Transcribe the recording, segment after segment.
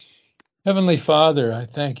Heavenly Father, I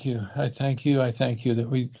thank you. I thank you. I thank you that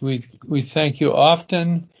we thank you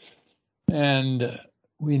often, and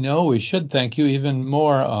we know we should thank you even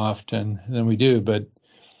more often than we do, but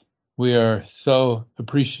we are so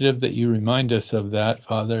appreciative that you remind us of that,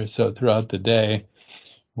 Father. So throughout the day,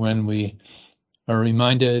 when we are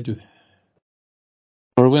reminded,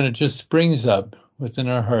 or when it just springs up within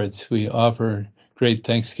our hearts, we offer great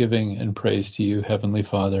thanksgiving and praise to you, Heavenly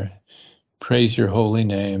Father. Praise your holy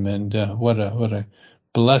name, and what a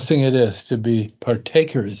blessing it is to be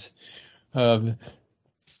partakers of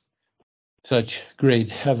such great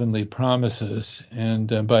heavenly promises,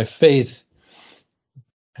 and by faith,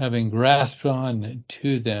 having grasped on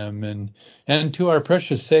to them and to our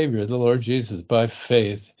precious Savior, the Lord Jesus, by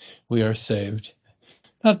faith we are saved.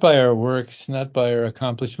 Not by our works, not by our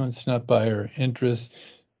accomplishments, not by our interests,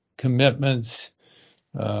 commitments,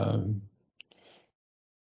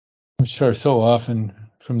 which are so often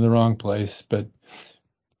from the wrong place, but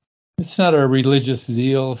it's not our religious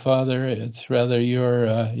zeal, Father. It's rather your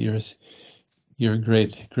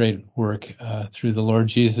great work through the Lord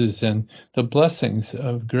Jesus and the blessings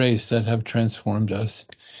of grace that have transformed us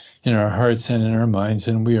in our hearts and in our minds,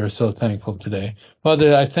 and we are so thankful today.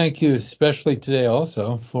 Father, I thank you especially today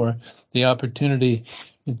also for the opportunity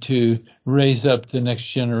to raise up the next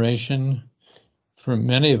generation. For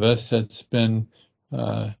many of us, that's been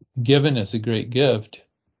given as a great gift,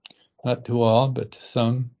 not to all, but to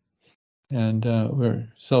some. And we're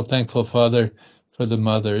so thankful, Father, for the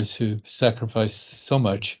mothers who sacrifice so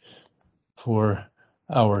much for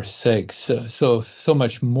our sakes, so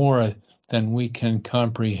much more than we can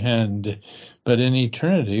comprehend. But in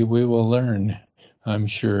eternity, we will learn, I'm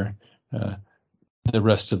sure, the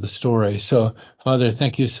rest of the story. So, Father,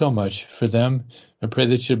 thank you so much for them. I pray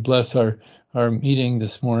that you bless our meeting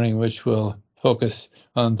this morning, which will focus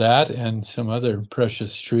on that and some other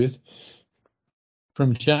precious truth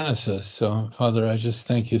from Genesis. So, Father, I just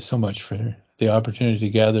thank you so much for the opportunity to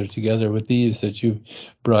gather together with these that you've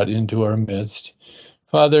brought into our midst.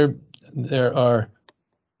 Father, there are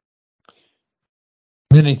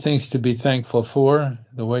many things to be thankful for,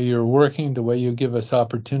 the way you're working, the way you give us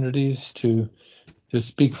opportunities to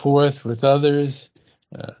speak forth with others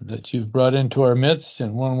that you've brought into our midst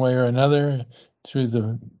in one way or another through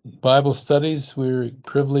the Bible studies we're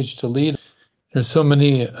privileged to lead. There's so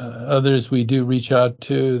many others we do reach out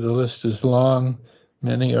to. The list is long.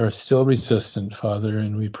 Many are still resistant, Father,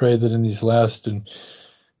 and we pray that in these last and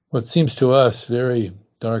what seems to us very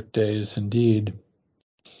dark days indeed,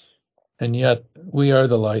 and yet we are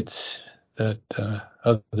the lights that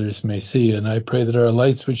others may see, and I pray that our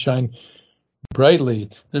lights would shine brightly.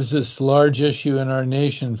 There's this large issue in our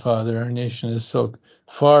nation, Father. Our nation is so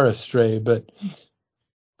far astray, but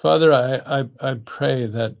Father, I pray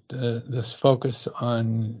that this focus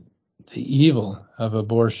on the evil of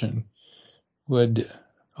abortion would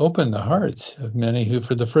open the hearts of many who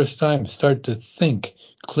for the first time start to think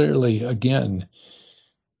clearly again.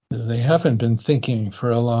 They haven't been thinking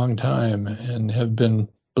for a long time and have been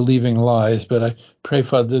believing lies, but I pray,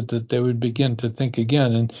 Father, that they would begin to think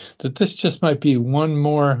again, and that this just might be one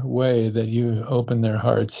more way that you open their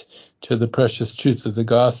hearts to the precious truth of the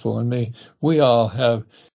gospel. And may we all have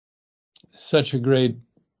such a great,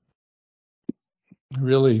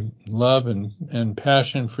 really, love and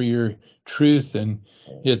passion for your truth and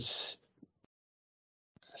its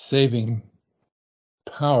saving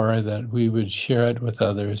power that we would share it with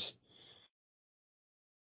others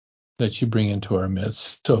that you bring into our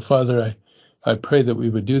midst. So, Father, I pray that we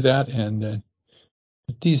would do that, and that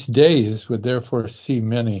these days would therefore see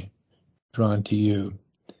many drawn to you,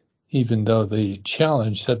 even though the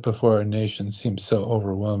challenge set before our nation seems so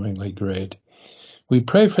overwhelmingly great. We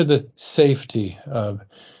pray for the safety of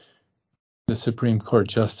the Supreme Court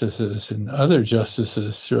justices and other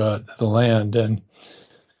justices throughout the land, and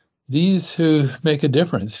these who make a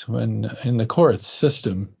difference when in the courts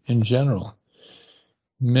system in general.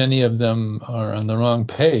 Many of them are on the wrong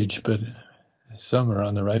page, but some are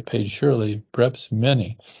on the right page, surely, perhaps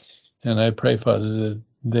many. And I pray, Father, that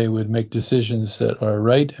they would make decisions that are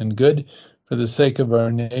right and good for the sake of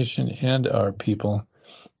our nation and our people,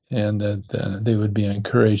 and that they would be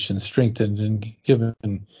encouraged and strengthened and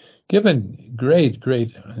given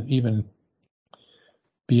great, even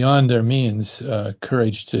beyond their means,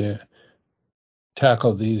 courage to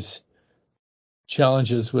tackle these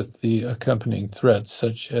challenges with the accompanying threats,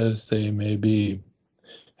 such as they may be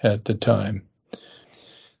at the time.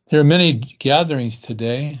 There are many gatherings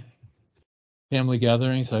today, family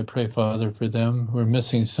gatherings. I pray, Father, for them. We're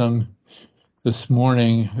missing some this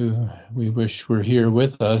morning who we wish were here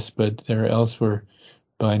with us, but they're elsewhere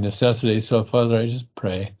by necessity. So, Father, I just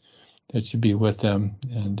pray that you be with them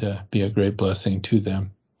and be a great blessing to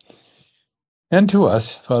them. And to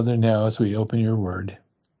us, Father, now as we open your word,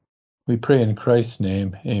 we pray in Christ's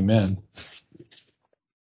name, amen.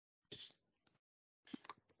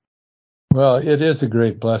 Well, it is a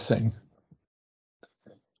great blessing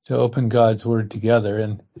to open God's word together.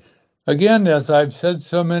 And again, as I've said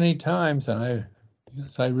so many times, and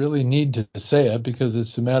I really need to say it because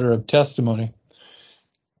it's a matter of testimony,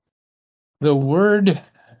 the word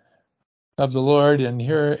of the Lord, and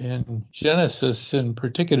here in Genesis in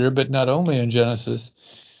particular, but not only in Genesis,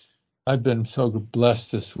 I've been so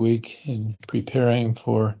blessed this week in preparing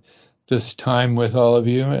for this time with all of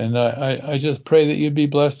you, and I just pray that you'd be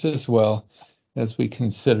blessed as well as we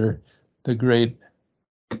consider the great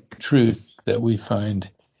truth that we find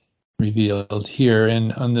revealed here.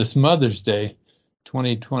 And on this Mother's Day,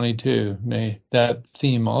 2022, may that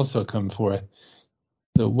theme also come forth.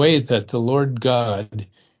 The way that the Lord God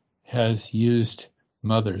has used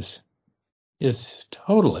mothers is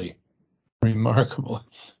totally remarkable.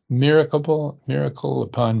 Miracle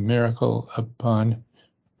upon miracle upon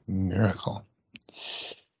miracle.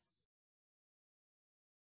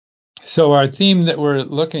 So our theme that we're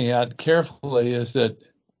looking at carefully is that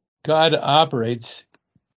God operates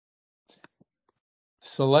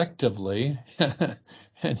selectively,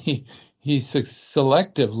 and he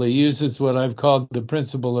selectively uses what I've called the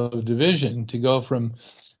principle of division to go from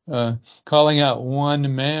calling out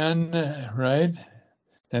one man, right?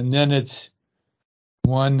 And then it's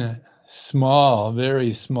one small,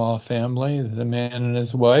 very small family, the man and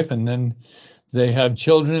his wife, and then they have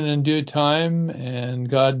children in due time, and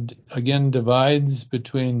God again divides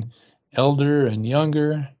between elder and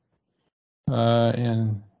younger,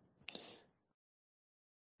 and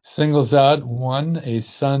singles out one, a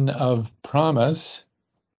son of promise,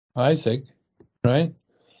 Isaac, right?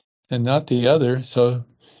 And not the other. So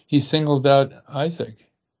he singled out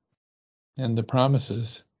Isaac, and the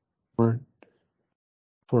promises were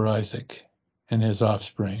for Isaac and his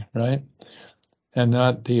offspring, right? And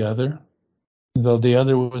not the other, though the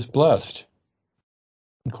other was blessed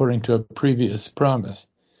according to a previous promise,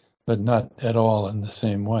 but not at all in the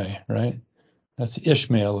same way, right? That's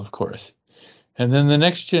Ishmael, of course. And then the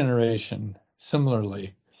next generation,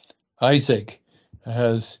 similarly, Isaac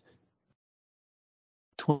has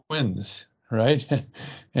twins, right?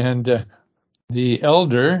 And the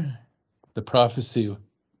elder, the prophecy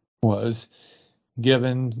was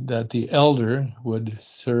given that the elder would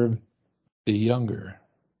serve the younger.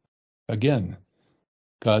 Again,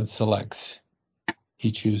 God selects,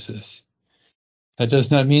 he chooses. That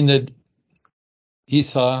does not mean that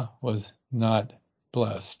Esau was not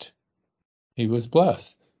blessed. He was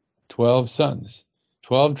blessed. 12 sons,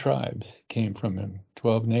 12 tribes came from him,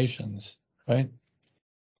 12 nations, right?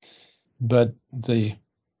 But the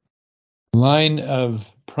line of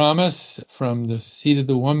promise from the seed of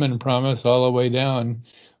the woman promise all the way down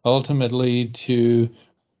ultimately to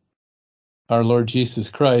our Lord Jesus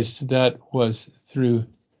Christ, that was through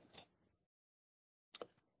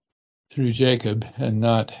Jacob and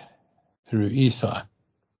not through Esau.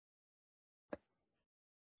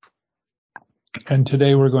 And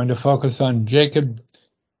today we're going to focus on Jacob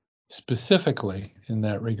specifically in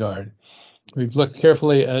that regard. We've looked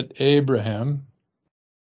carefully at Abraham.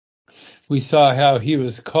 We saw how he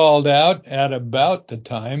was called out at about the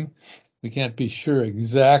time, we can't be sure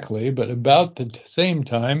exactly, but about the same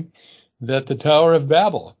time that the Tower of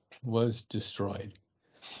Babel was destroyed.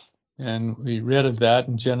 And we read of that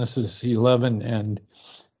in Genesis 11 and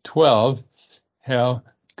 12, how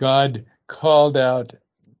God called out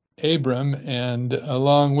Abram, and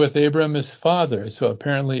along with Abram his father. So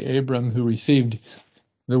apparently Abram, who received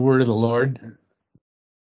the word of the Lord,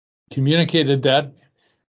 communicated that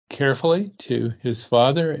carefully to his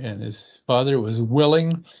father, and his father was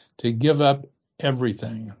willing to give up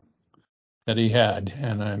everything that he had,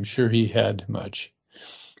 and I'm sure he had much,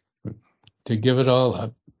 to give it all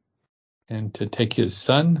up and to take his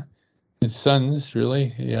sons, really.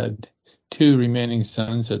 He had 2 remaining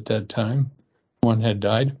sons at that time. One had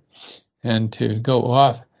died, and to go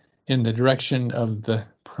off in the direction of the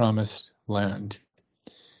promised land.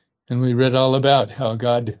 And we read all about how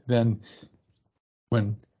God then,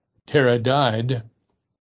 when Terah died,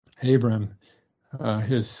 Abram,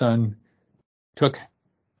 his son, took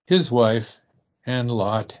his wife and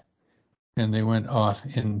Lot, and they went off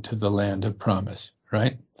into the land of promise,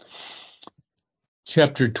 right?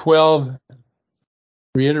 Chapter 12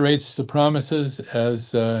 reiterates the promises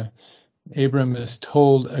as Abram is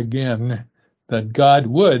told again that God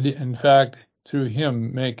would, in fact, through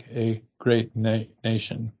him, make a great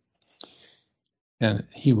nation. And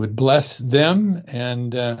he would bless them,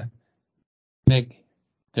 and make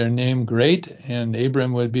their name great, and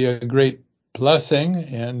Abram would be a great blessing,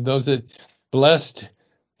 and those that blessed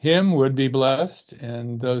him would be blessed,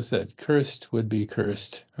 and those that cursed would be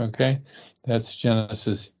cursed. Okay? That's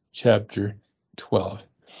Genesis chapter 12.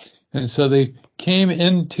 And so they came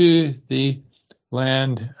into the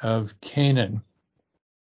land of Canaan,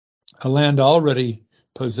 a land already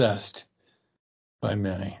possessed by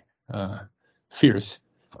many, fierce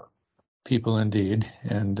people indeed.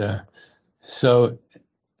 And so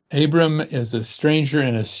Abram is a stranger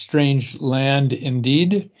in a strange land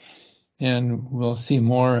indeed, and we'll see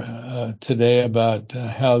more today about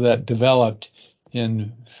how that developed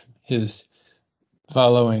in his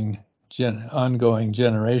following ongoing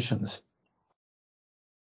generations.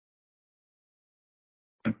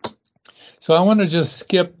 So I want to just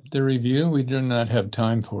skip the review. We do not have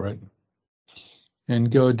time for it,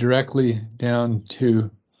 and go directly down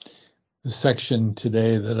to the section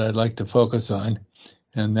today that I'd like to focus on,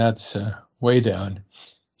 and that's way down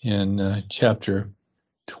in chapter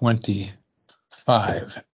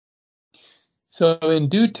 25. So in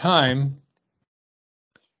due time,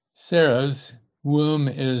 Sarah's womb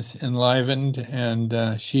is enlivened,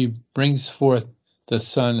 and she brings forth the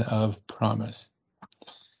son of promise.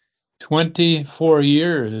 24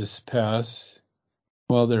 years pass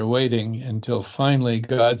while they're waiting until finally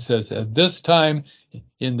God says, at this time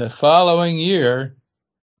in the following year,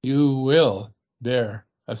 you will bear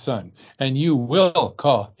a son, and you will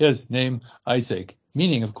call his name Isaac,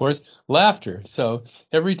 meaning, of course, laughter. So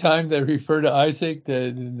every time they refer to Isaac,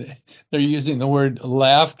 they're using the word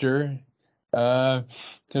laughter,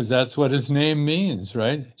 because that's what his name means,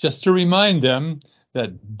 right? Just to remind them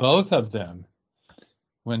that both of them,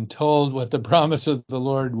 when told what the promise of the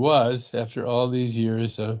Lord was after all these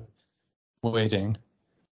years of waiting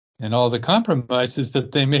and all the compromises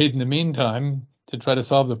that they made in the meantime to try to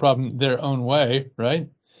solve the problem their own way, right?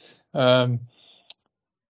 That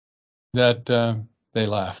they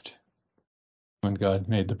laughed when God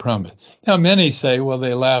made the promise. Now, many say, well,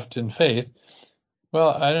 they laughed in faith. Well,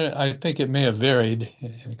 I think it may have varied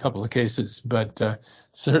in a couple of cases, but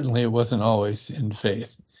certainly it wasn't always in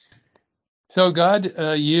faith. So God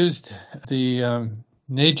used the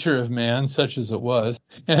nature of man, such as it was,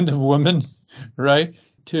 and of woman, right,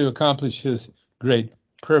 to accomplish his great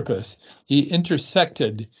purpose. He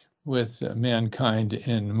intersected with mankind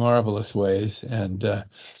in marvelous ways, and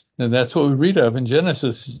that's what we read of in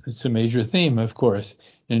Genesis. It's a major theme, of course,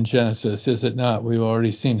 in Genesis, is it not? We've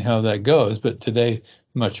already seen how that goes, but today,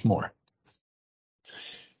 much more.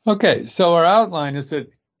 Okay, so our outline is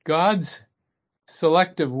that God's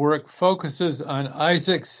selective work focuses on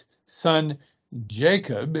Isaac's son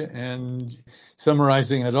Jacob, and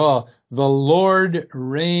summarizing it all, the Lord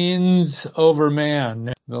reigns over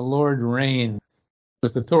man. The Lord reigns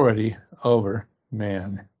with authority over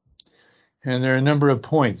man. And there are a number of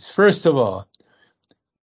points. First of all,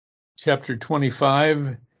 chapter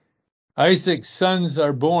 25, Isaac's sons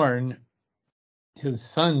are born, his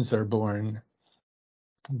sons are born,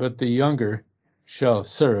 but the younger shall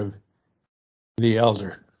serve the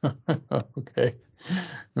elder. Okay.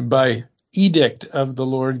 By edict of the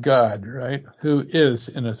Lord God, right? Who is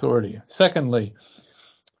in authority. Secondly,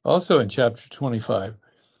 also in chapter 25,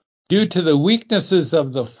 due to the weaknesses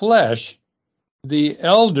of the flesh, the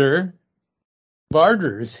elder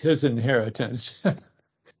barters his inheritance.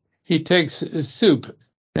 He takes soup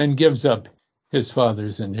and gives up his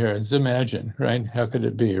father's inheritance. Imagine, right? How could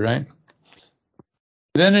it be, right?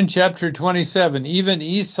 Then in chapter 27, even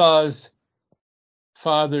Esau's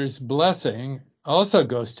father's blessing also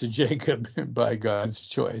goes to Jacob by God's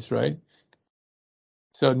choice, right?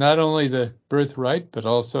 So not only the birthright, but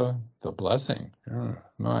also the blessing. Oh,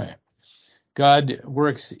 my. God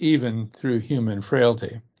works even through human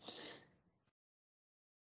frailty.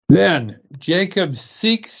 Then Jacob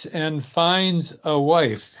seeks and finds a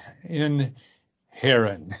wife in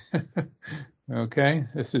Haran. Okay,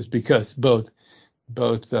 this is because both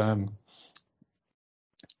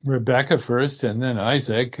Rebekah first and then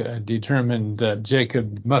Isaac determined that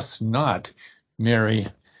Jacob must not marry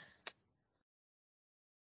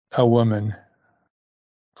a woman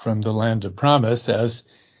from the land of promise as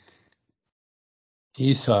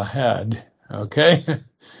Esau had. Okay.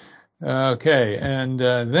 Okay, and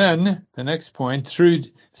then the next point,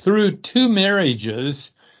 through 2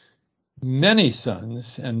 marriages, many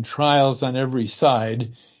sons, and trials on every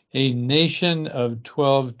side, a nation of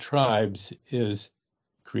 12 tribes is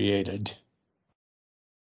created.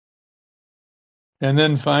 And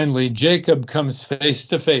then finally, Jacob comes face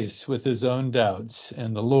to face with his own doubts,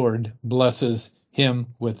 and the Lord blesses him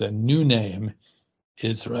with a new name,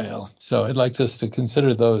 Israel. So I'd like us to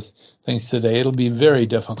consider those things today. It'll be very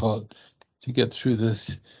difficult to get through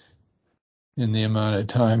this in the amount of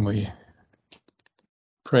time we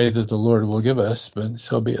pray that the Lord will give us, but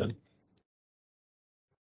so be it.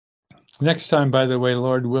 Next time, by the way,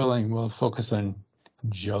 Lord willing, we'll focus on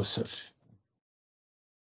Joseph.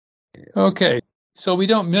 Okay, so we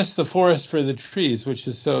don't miss the forest for the trees, which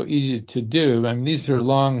is so easy to do. I mean, these are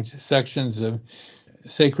long sections of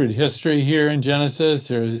sacred history here in Genesis.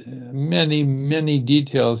 There are many, many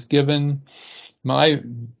details given. My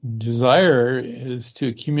desire is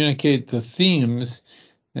to communicate the themes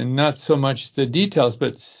and not so much the details,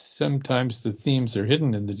 but sometimes the themes are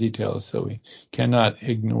hidden in the details, so we cannot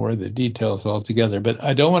ignore the details altogether. But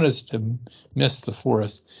I don't want us to miss the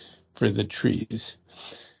forest for the trees.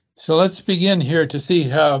 So let's begin here to see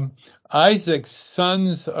how Isaac's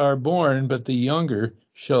sons are born, but the younger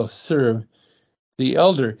shall serve the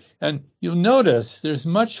elder. And you'll notice there's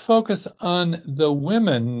much focus on the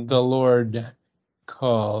women the Lord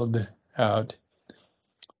called out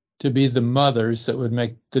to be the mothers that would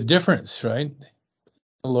make the difference, right?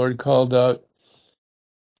 The Lord called out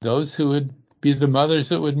those who would be the mothers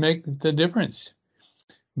that would make the difference.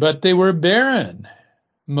 But they were barren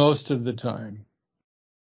most of the time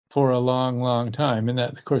for a long, long time. And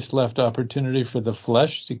that, of course, left opportunity for the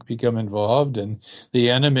flesh to become involved. And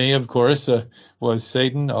the enemy, of course, was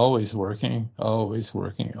Satan, always working, always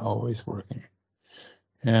working, always working.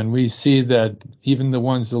 And we see that even the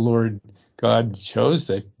ones the Lord God chose,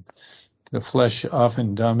 that the flesh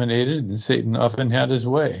often dominated and Satan often had his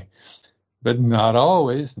way. But not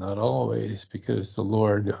always, because the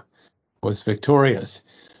Lord was victorious.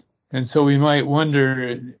 And so we might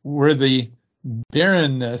wonder, was the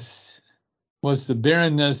barrenness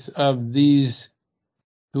of these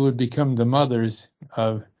who would become the mothers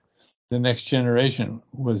of the next generation,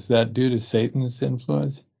 was that due to Satan's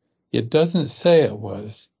influence? It doesn't say it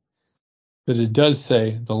was, but it does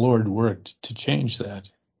say the Lord worked to change that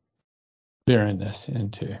barrenness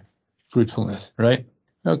into fruitfulness, right?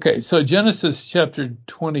 Okay, so Genesis chapter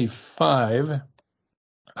 25,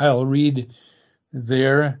 I'll read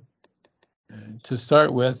there to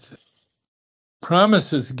start with.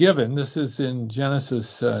 Promises given. This is in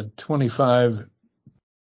Genesis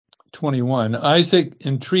 25:21. Isaac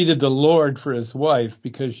entreated the Lord for his wife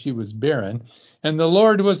because she was barren, and the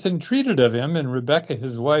Lord was entreated of him, and Rebekah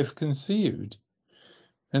his wife conceived.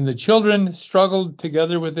 And the children struggled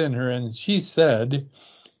together within her, and she said,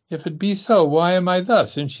 If it be so, why am I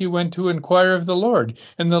thus? And she went to inquire of the Lord.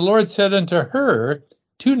 And the Lord said unto her,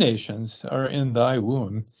 2 nations are in thy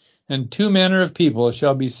womb, and 2 manner of people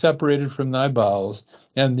shall be separated from thy bowels,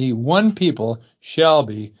 and the one people shall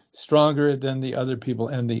be stronger than the other people,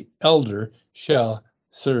 and the elder shall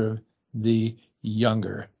serve the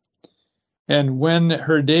younger. And when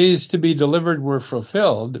her days to be delivered were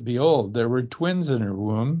fulfilled, behold, there were twins in her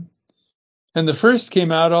womb. And the first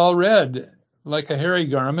came out all red, like a hairy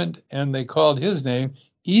garment, and they called his name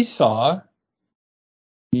Esau,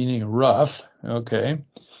 meaning rough. Okay.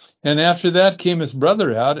 And after that came his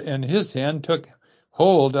brother out, and his hand took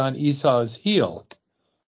hold on Esau's heel.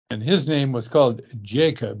 And his name was called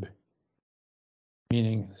Jacob,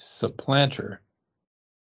 meaning supplanter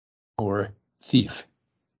or thief.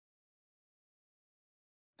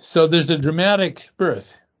 So there's a dramatic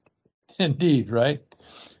birth, indeed, right?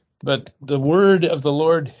 But the word of the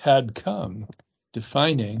Lord had come,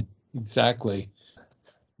 defining exactly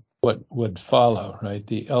what would follow, right?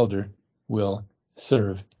 The elder will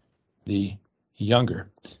serve the younger.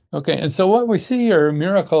 Okay, and so what we see are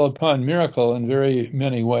miracle upon miracle in very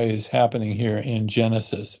many ways happening here in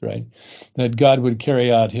Genesis, right? That God would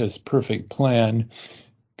carry out his perfect plan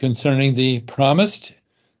concerning the promised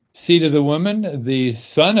seed of the woman, the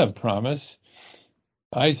son of promise,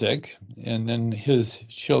 Isaac, and then his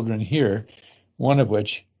children here, one of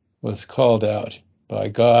which was called out by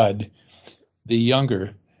God, the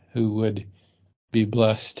younger, who would be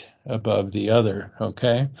blessed above the other,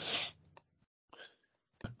 okay?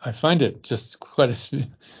 I find it just quite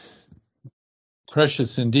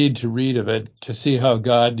precious indeed to read of it, to see how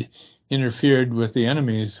God interfered with the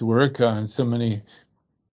enemy's work on so many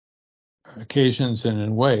occasions and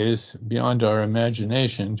in ways beyond our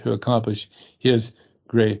imagination to accomplish his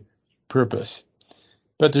great purpose.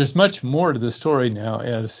 But there's much more to the story now,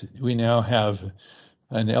 as we now have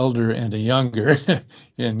an elder and a younger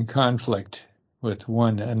in conflict with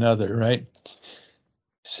one another, right?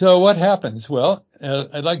 So what happens? Well,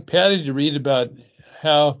 I'd like Patty to read about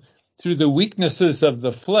how through the weaknesses of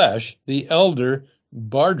the flesh, the elder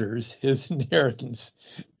barters his inheritance.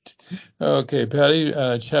 Okay, Patty,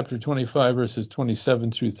 chapter 25, verses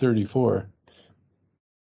 27 through 34.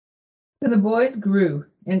 And the boys grew,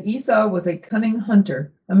 and Esau was a cunning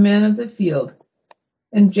hunter, a man of the field,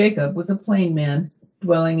 and Jacob was a plain man,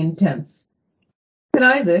 dwelling in tents. And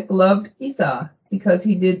Isaac loved Esau, because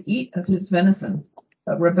he did eat of his venison,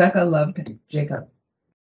 but Rebekah loved Jacob.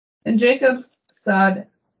 And Jacob sod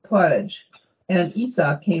pottage, and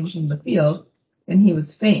Esau came from the field, and he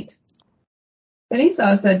was faint. And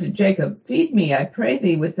Esau said to Jacob, Feed me, I pray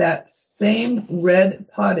thee, with that same red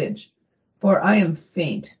pottage, for I am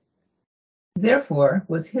faint. Therefore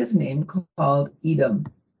was his name called Edom.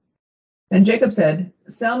 And Jacob said,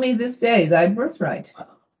 Sell me this day thy birthright.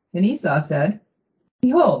 And Esau said,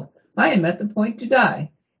 Behold, I am at the point to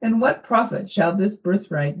die, and what profit shall this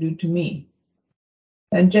birthright do to me?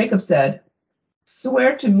 And Jacob said,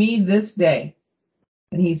 Swear to me this day.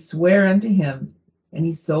 And he sware unto him, and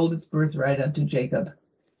he sold his birthright unto Jacob.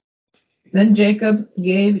 Then Jacob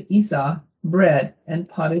gave Esau bread and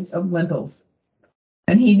pottage of lentils,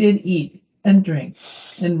 and he did eat and drink,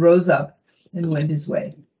 and rose up and went his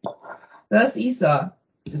way. Thus Esau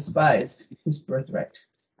despised his birthright.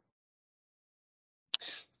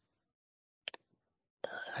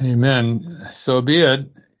 Amen. So be it.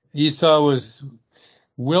 Esau was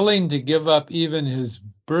willing to give up even his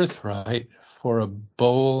birthright for a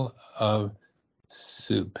bowl of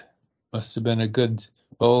soup. Must have been a good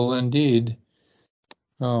bowl indeed.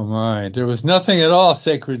 Oh my. There was nothing at all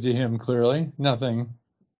sacred to him, clearly. Nothing.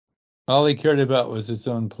 All he cared about was his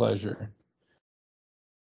own pleasure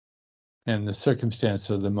and the circumstance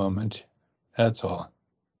of the moment. That's all.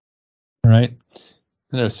 Right?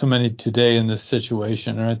 There are so many today in this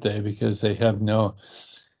situation, aren't they? Because they have no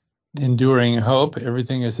enduring hope.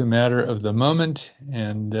 Everything is a matter of the moment.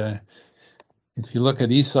 And if you look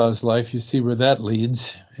at Esau's life, you see where that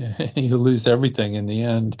leads. You lose everything in the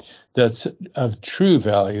end that's of true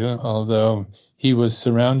value, although he was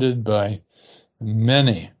surrounded by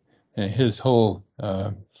many. His whole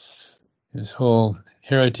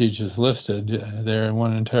heritage is listed there in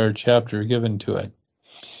one entire chapter given to it.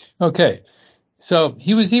 Okay, so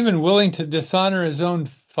he was even willing to dishonor his own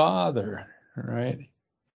father, right,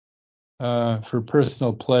 for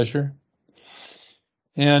personal pleasure.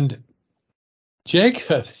 And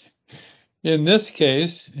Jacob, in this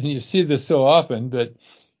case, and you see this so often, but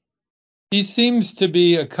he seems to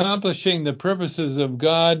be accomplishing the purposes of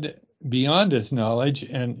God beyond his knowledge,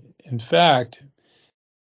 and in fact,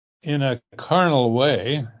 in a carnal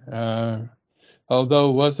way.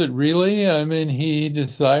 Although, was it really? I mean, he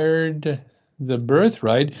desired the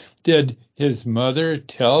birthright. Did his mother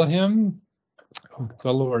tell him?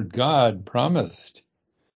 The Lord God promised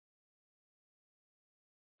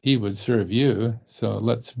he would serve you, so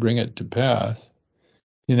let's bring it to pass.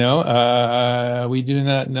 We do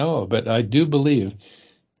not know, but I do believe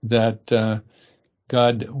that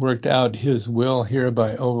God worked out his will here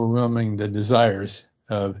by overwhelming the desires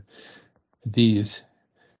of these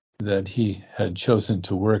that he had chosen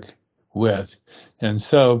to work with. And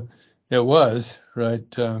so it was, right,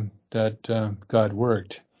 that God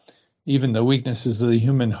worked. Even the weaknesses of the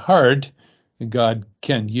human heart, God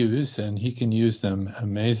can use, and he can use them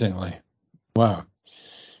amazingly. Wow.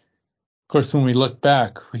 Of course, when we look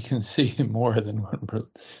back, we can see more than one,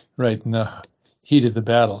 right in the heat of the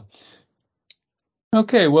battle.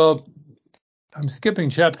 Okay, well, I'm skipping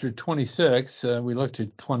chapter 26. We looked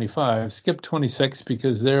at 25. Skip 26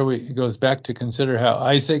 because it goes back to consider how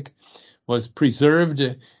Isaac was preserved,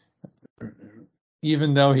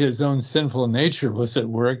 even though his own sinful nature was at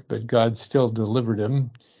work, but God still delivered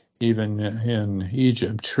him, even in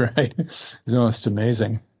Egypt, right? It's the most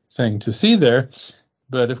amazing thing to see there.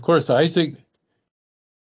 But of course, Isaac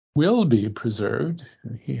will be preserved.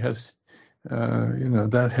 He has,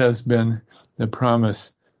 that has been the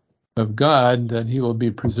promise of God, that he will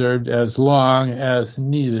be preserved as long as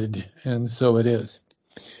needed. And so it is.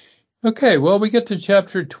 Okay, well, we get to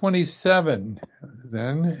chapter 27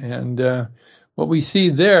 then. And what we see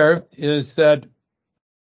there is that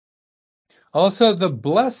also the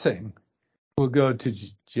blessing will go to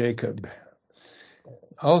Jacob.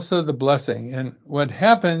 Also the blessing. And what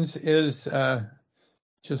happens is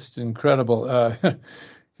just incredible.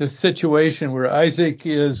 This situation where Isaac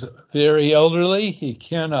is very elderly. He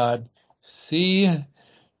cannot see.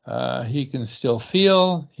 He can still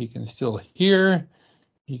feel. He can still hear.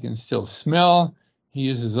 He can still smell. He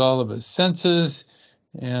uses all of his senses.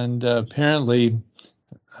 And apparently,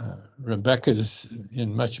 Rebecca is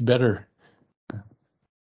in much better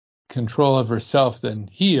control of herself than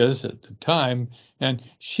he is at the time. And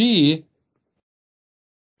she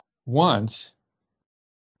wants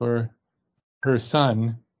for her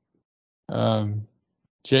son,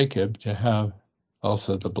 Jacob, to have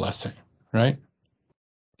also the blessing, right?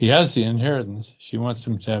 He has the inheritance. She wants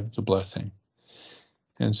him to have the blessing.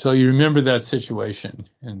 And so you remember that situation.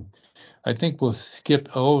 And I think we'll skip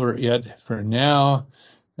over it for now.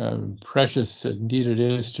 Precious indeed it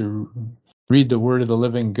is to read the word of the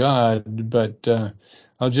living God, but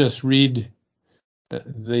I'll just read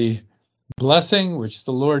the blessing which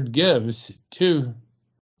the Lord gives to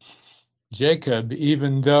Jacob,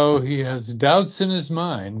 even though he has doubts in his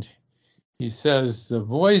mind. He says, the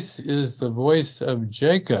voice is the voice of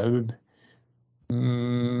Jacob,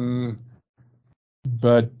 but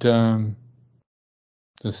the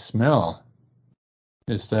smell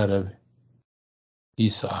is that of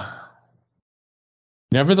Esau.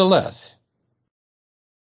 Nevertheless,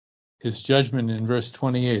 his judgment in verse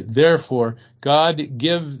 28, therefore God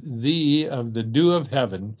give thee of the dew of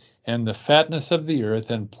heaven and the fatness of the earth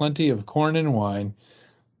and plenty of corn and wine.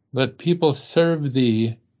 Let people serve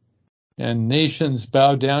thee and nations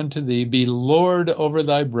bow down to thee. Be Lord over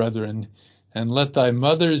thy brethren, and let thy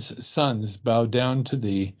mother's sons bow down to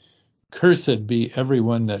thee. Cursed be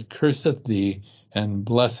everyone that curseth thee, and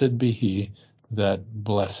blessed be he that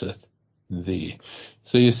blesseth thee.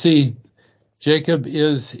 So you see, Jacob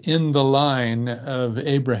is in the line of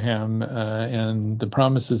Abraham, and the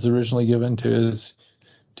promises originally given to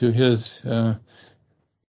his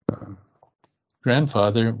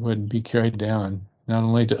grandfather would be carried down, not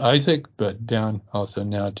only to Isaac, but down also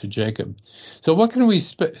now to Jacob. So what can we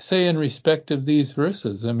say in respect of these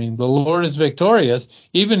verses? I mean, the Lord is victorious,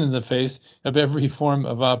 even in the face of every form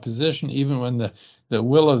of opposition, even when the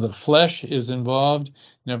will of the flesh is involved.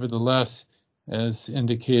 Nevertheless, as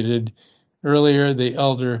indicated earlier, the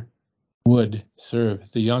elder would serve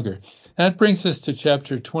the younger. That brings us to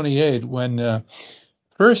chapter 28, when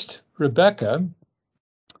first Rebekah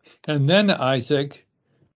and then Isaac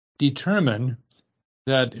determine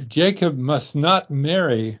that Jacob must not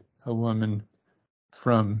marry a woman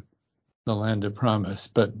from the land of promise,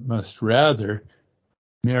 but must rather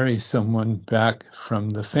marry someone back from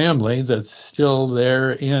the family that's still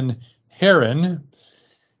there in Haran.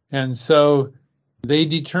 And so they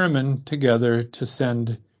determine together to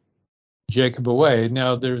send Jacob away.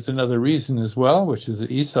 Now, there's another reason as well, which is that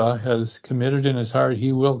Esau has committed in his heart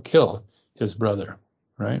he will kill his brother,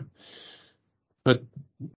 right? But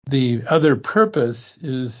the other purpose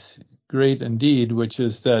is great indeed, which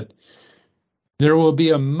is that there will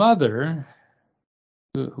be a mother,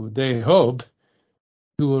 who they hope,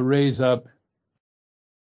 who will raise up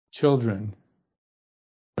children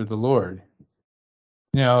for the Lord.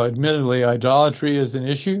 Now, admittedly, idolatry is an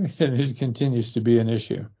issue, and it continues to be an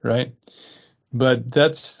issue, right? But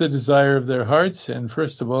that's the desire of their hearts, and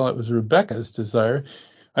first of all, it was Rebekah's desire.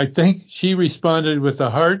 I think she responded with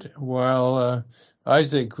the heart, while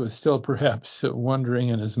Isaac was still perhaps wondering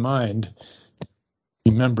in his mind.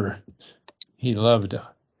 Remember, he loved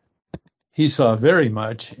Esau very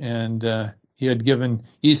much, and he had given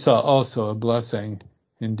Esau also a blessing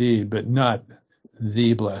indeed, but not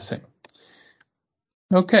the blessing.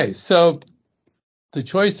 Okay, so the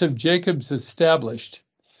choice of Jacob's established.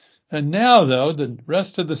 And now, though, the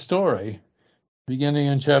rest of the story, beginning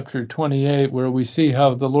in chapter 28, where we see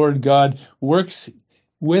how the Lord God works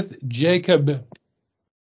with Jacob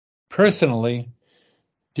personally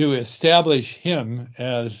to establish him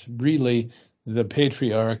as really the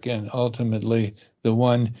patriarch and ultimately the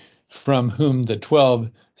one from whom the 12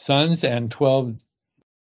 sons and 12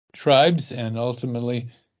 tribes and ultimately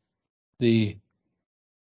the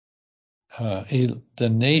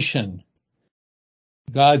nation,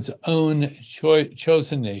 God's own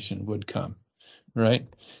chosen nation, would come, right?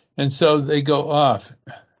 And so they go off,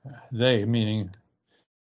 they meaning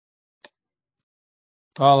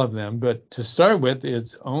all of them, but to start with,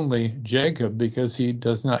 it's only Jacob because he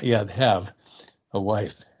does not yet have a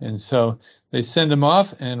wife. And so they send him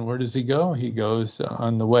off, and where does he go? He goes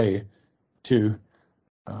on the way to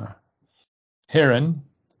Haran,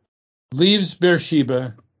 leaves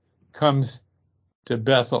Beersheba, comes to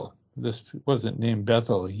Bethel. This wasn't named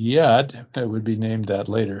Bethel yet. It would be named that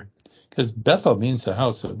later, because Bethel means the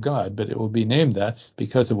house of God, but it will be named that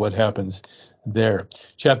because of what happens there.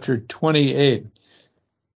 Chapter 28.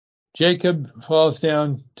 Jacob falls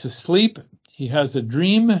down to sleep. He has a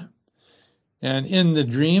dream, and in the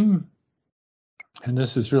dream, and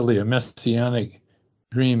this is really a messianic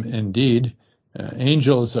dream indeed,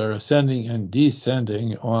 angels are ascending and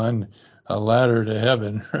descending on a ladder to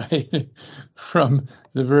heaven, right, from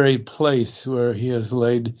the very place where he is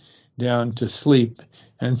laid down to sleep.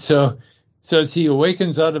 And so says he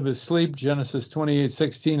awakens out of his sleep, Genesis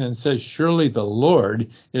 28:16, and says, surely the Lord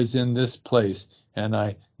is in this place, and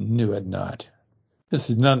I knew it not. This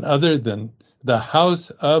is none other than the house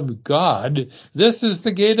of God. This is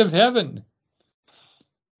the gate of heaven.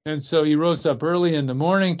 And so he rose up early in the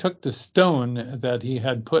morning, took the stone that he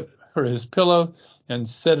had put for his pillow, and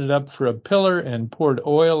set it up for a pillar, and poured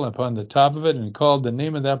oil upon the top of it, and called the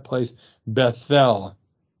name of that place Bethel.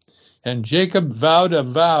 And Jacob vowed a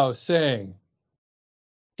vow, saying,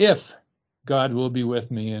 if God will be with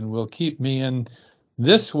me, and will keep me in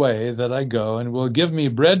this way that I go, and will give me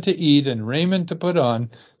bread to eat and raiment to put on,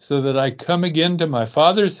 so that I come again to my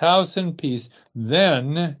father's house in peace,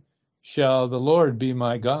 then shall the Lord be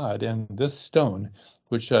my God, and this stone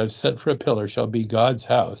which I have set for a pillar shall be God's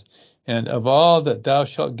house. And of all that thou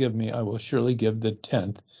shalt give me, I will surely give the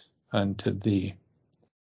tenth unto thee.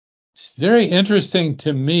 It's very interesting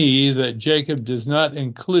to me that Jacob does not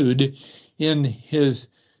include in his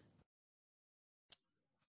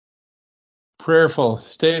prayerful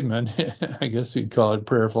statement, I guess we'd call it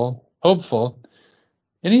prayerful, hopeful,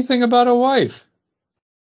 anything about a wife.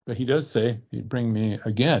 But he does say, he'd bring me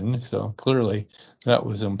again, so clearly that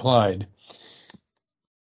was implied.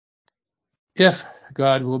 If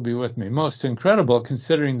God will be with me. Most incredible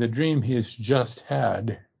considering the dream he has just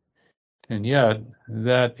had. And yet,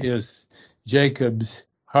 that is Jacob's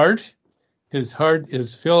heart. His heart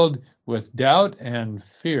is filled with doubt and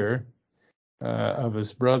fear of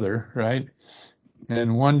his brother, right?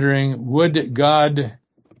 And wondering, would God,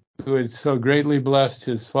 who had so greatly blessed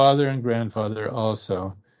his father and grandfather,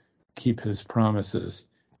 also keep his promises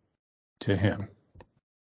to him?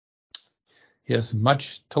 He has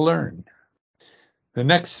much to learn. The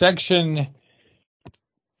next section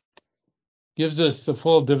gives us the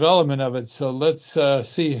full development of it, so let's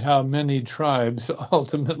see how many tribes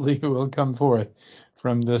ultimately will come forth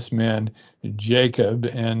from this man, Jacob,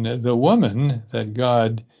 and the woman that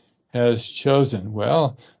God has chosen.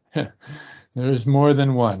 Well, there's more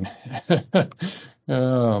than one.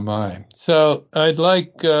 Oh, my. So I'd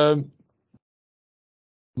like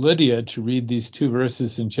Lydia to read these two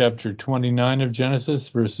verses in chapter 29 of Genesis,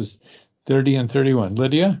 verses 30 and 31.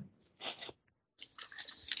 Lydia?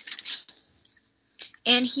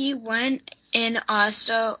 And he went in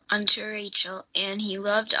also unto Rachel, and he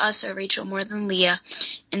loved also Rachel more than Leah,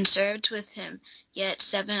 and served with him yet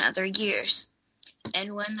 7 other years.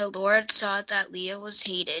 And when the Lord saw that Leah was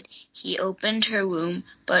hated, he opened her womb,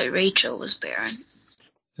 but Rachel was barren.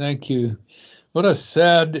 Thank you. What a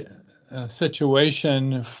sad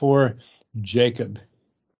situation for Jacob.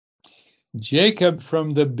 Jacob,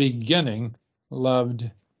 from the beginning, loved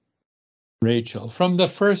Rachel. From the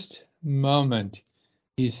first moment,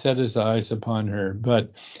 he set his eyes upon her.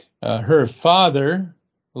 But her father,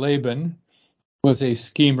 Laban, was a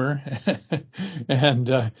schemer,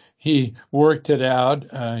 and he worked it out.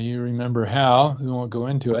 You remember how, we won't go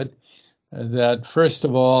into it, that first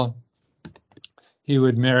of all, he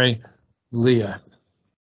would marry Leah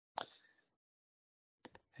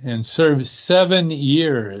and serve 7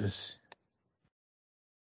 years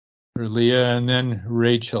for Leah, and then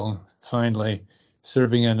Rachel finally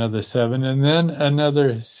serving another 7, and then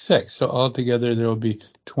another 6. So altogether there will be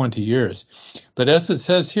 20 years. But as it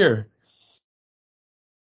says here,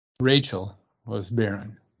 Rachel was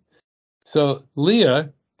barren. So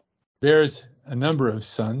Leah bears a number of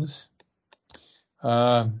sons,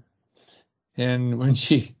 and when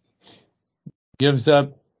she gives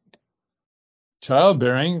up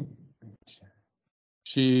childbearing,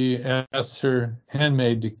 she asks her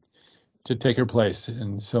handmaid to take her place,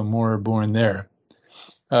 and so more are born there.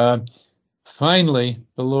 Finally,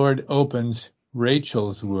 the Lord opens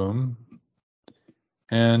Rachel's womb,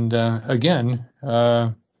 and again,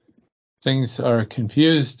 things are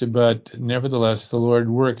confused, but nevertheless, the Lord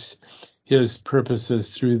works his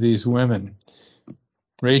purposes through these women.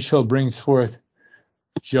 Rachel brings forth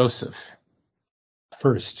Joseph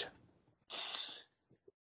first.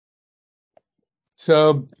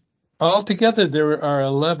 So altogether, there are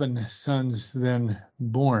 11 sons then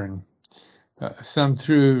born, some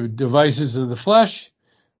through devices of the flesh,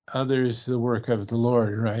 others the work of the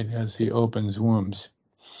Lord, right, as he opens wombs.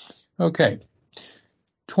 Okay.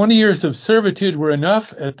 20 years of servitude were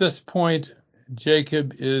enough. At this point,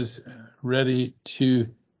 Jacob is ready to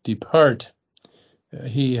depart.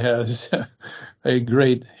 He has a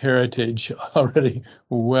great heritage already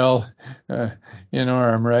well in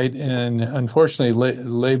arm, right? And unfortunately,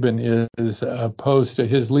 Laban is opposed to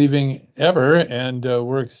his leaving ever and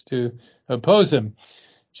works to oppose him.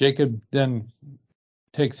 Jacob then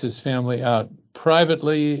takes his family out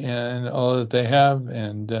privately and all that they have,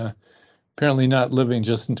 and apparently not living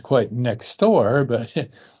just quite next door, but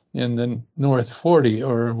in the North 40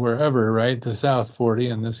 or wherever, right? The South 40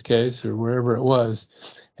 in this case, or wherever it was.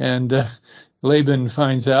 And Laban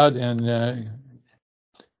finds out and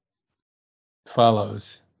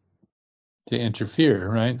follows to interfere,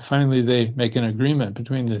 right? Finally, they make an agreement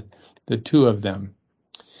between the two of them.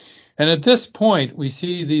 And at this point, we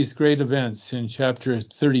see these great events in chapter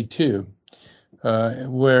 32,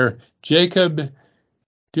 where Jacob,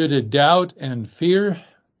 due to doubt and fear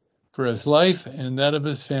for his life and that of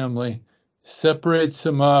his family, separates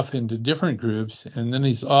them off into different groups, and then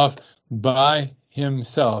he's off by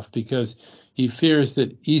himself because he fears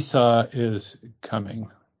that Esau is coming.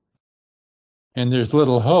 And there's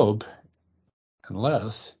little hope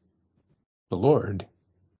unless the Lord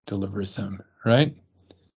delivers them, right?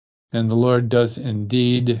 And the Lord does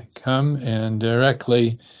indeed come and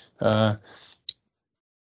directly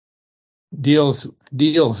deals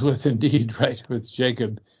with indeed, right, with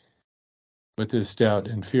Jacob, with his doubt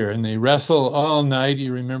and fear. And they wrestle all night.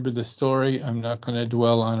 You remember the story. I'm not going to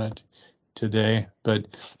dwell on it today. But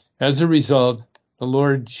as a result, the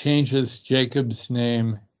Lord changes Jacob's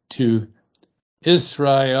name to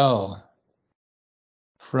Israel,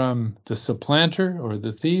 from the supplanter or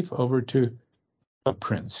the thief over to a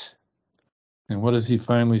prince. And what does he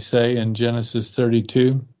finally say in Genesis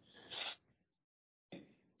 32?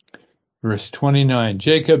 Verse 29,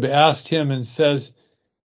 Jacob asked him and says,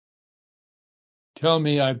 "Tell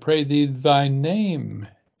me, I pray thee, thy name."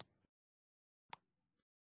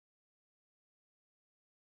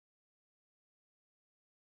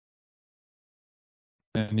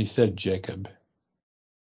 And he said, Jacob,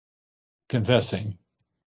 confessing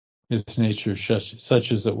his nature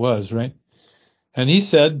such as it was, right? And he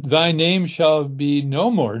said, "Thy name shall be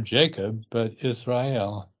no more Jacob, but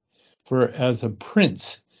Israel. For as a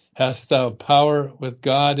prince hast thou power with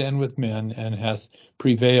God and with men, and hast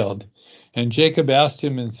prevailed." And Jacob asked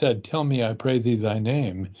him and said, "Tell me, I pray thee, thy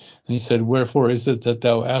name." And he said, "Wherefore is it that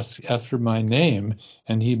thou ask after my name?"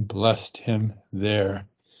 And he blessed him there.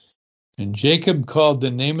 And Jacob called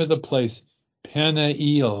the name of the place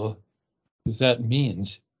Peniel, because that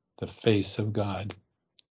means the face of God.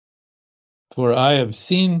 For I have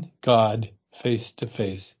seen God face to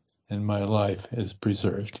face, and my life is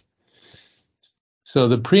preserved. So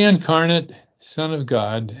the pre-incarnate Son of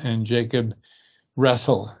God and Jacob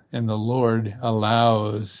wrestle, and the Lord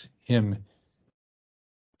allows him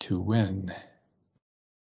to win.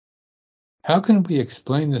 How can we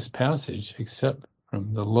explain this passage except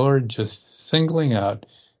from the Lord just singling out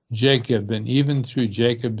Jacob, and even through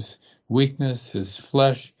Jacob's weakness, his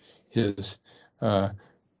flesh, his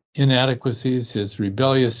inadequacies, his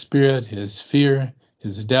rebellious spirit, his fear,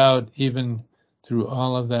 his doubt, even through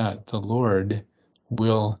all of that, the Lord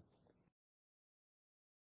will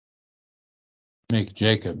make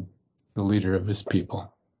Jacob the leader of his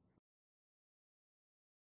people.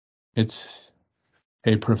 It's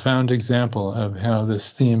a profound example of how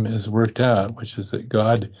this theme is worked out, which is that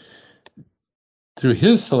God, through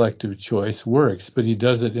his selective choice, works, but he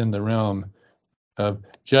does it in the realm of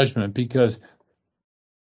judgment, because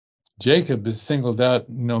Jacob is singled out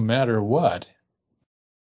no matter what,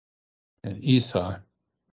 and Esau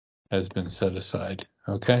has been set aside.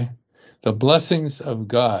 Okay? The blessings of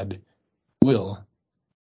God will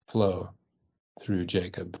flow through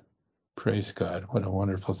Jacob. Praise God. What a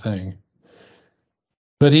wonderful thing.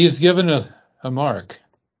 But he is given a mark.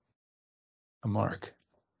 A mark.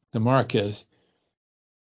 The mark is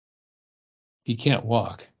he can't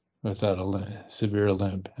walk without a severe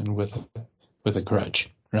limp and with a crutch,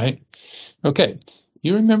 right? Okay.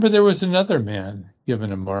 You remember there was another man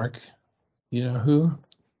given a mark. You know who?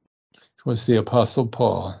 It was the Apostle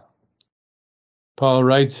Paul. Paul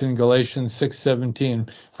writes in Galatians 6:17,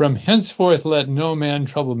 "From henceforth let no man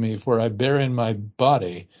trouble me, for I bear in my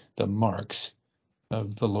body the marks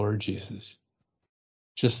of the Lord Jesus."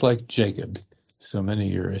 Just like Jacob so many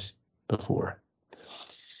years before.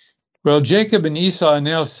 Well, Jacob and Esau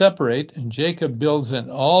now separate, and Jacob builds an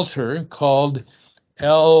altar called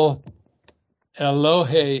El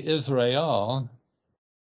Elohe Israel,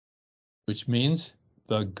 which means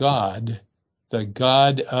the God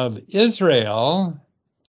of Israel,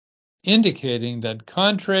 indicating that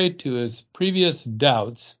contrary to his previous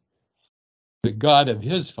doubts, the God of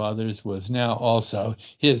his fathers was now also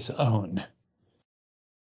his own.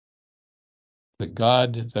 The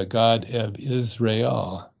God of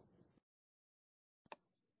Israel.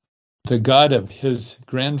 The God of his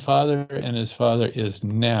grandfather and his father is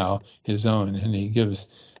now his own, and he gives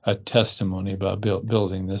a testimony about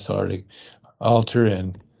building this altar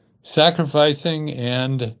and sacrificing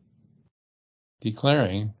and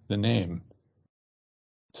declaring the name,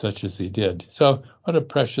 such as he did. So what a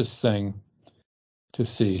precious thing to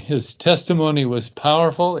see. His testimony was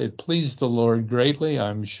powerful. It pleased the Lord greatly,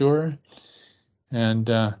 I'm sure. And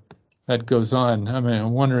that goes on. I mean,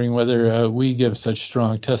 I'm wondering whether we give such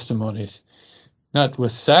strong testimonies. Not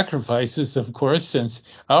with sacrifices, of course, since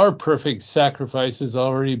our perfect sacrifice has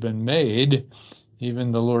already been made,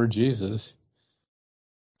 even the Lord Jesus.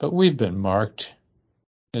 But we've been marked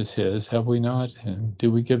as his, have we not? And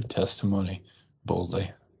do we give testimony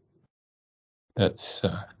boldly? That's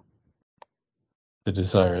the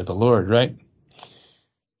desire of the Lord, right?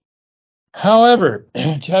 However,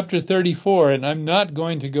 chapter 34, and I'm not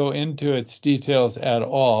going to go into its details at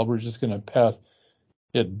all. We're just going to pass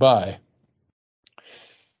it by.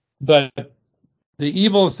 But the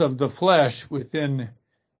evils of the flesh within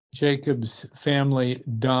Jacob's family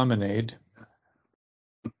dominate.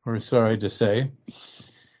 We're sorry to say.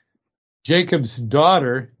 Jacob's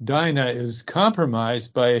daughter, Dinah, is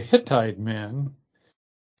compromised by a Hittite man,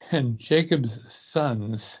 and Jacob's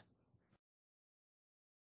sons,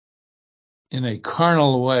 in a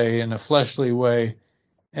carnal way, in a fleshly way,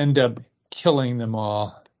 end up killing them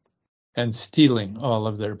all and stealing all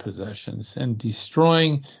of their possessions and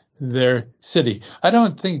destroying their city. I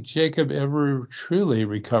don't think Jacob ever truly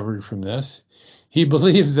recovered from this. He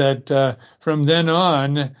believed that from then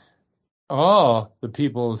on, all the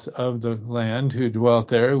peoples of the land who dwelt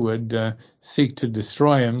there would seek to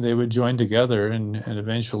destroy him. They would join together and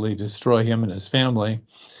eventually destroy him and his family.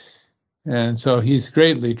 And so he's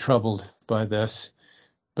greatly troubled by this.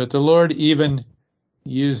 But the Lord even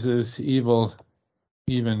uses evil,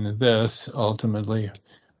 even this, ultimately,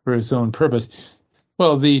 for his own purpose.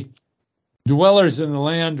 Well, the dwellers in the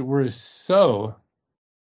land were so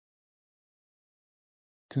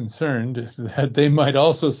concerned that they might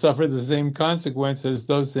also suffer the same consequence as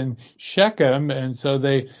those in Shechem, and so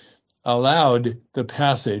they allowed the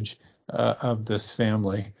passage of this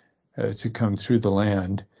family to come through the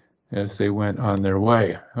land as they went on their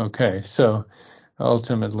way. Okay, so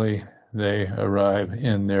ultimately they arrive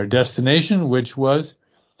in their destination, which was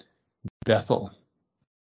Bethel,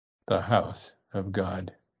 the house of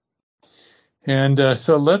God. And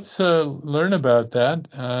so let's learn about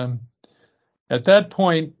that. At that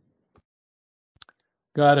point,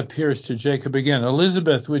 God appears to Jacob again.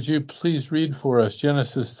 Elizabeth, would you please read for us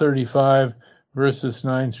Genesis 35, verses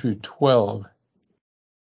 9 through 12?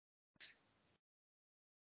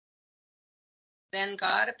 Then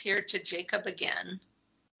God appeared to Jacob again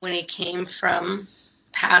when he came from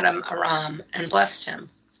Paddan Aram and blessed him.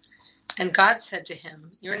 And God said to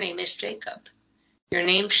him, "Your name is Jacob. Your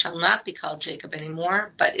name shall not be called Jacob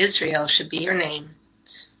anymore, but Israel should be your name."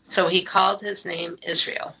 So he called his name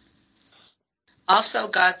Israel. Also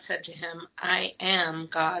God said to him, "I am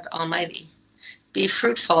God Almighty. Be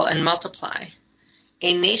fruitful and multiply.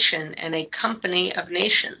 A nation and a company of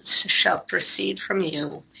nations shall proceed from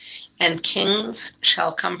you, and kings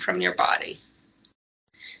shall come from your body.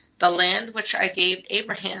 The land which I gave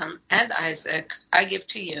Abraham and Isaac I give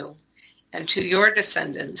to you, and to your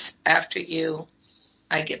descendants after you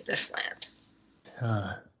I give this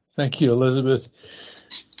land." Thank you, Elizabeth.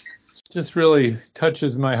 Just really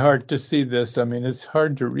touches my heart to see this. I mean, it's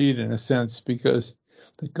hard to read in a sense because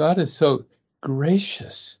God is so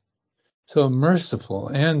gracious, so merciful,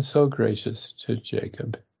 and so gracious to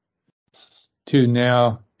Jacob. To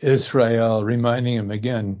now Israel, reminding him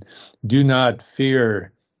again, do not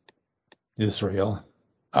fear, Israel.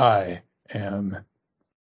 I am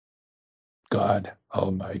God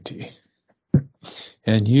Almighty.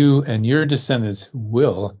 And you and your descendants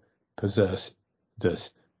will possess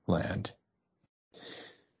this land.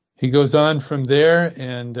 He goes on from there,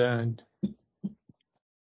 and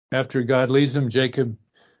after God leads him, Jacob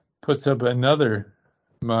puts up another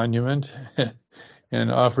monument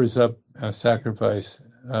and offers up a sacrifice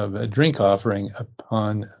of a drink offering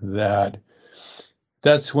upon that.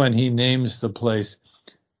 That's when he names the place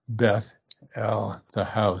Beth El, the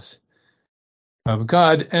house of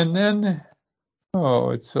God. And then, oh,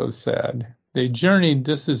 it's so sad. They journeyed,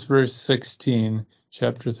 this is verse 16,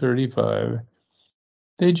 chapter 35.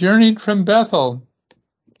 They journeyed from Bethel,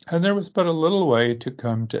 and there was but a little way to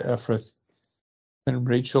come to Ephrath. And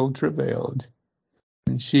Rachel travailed,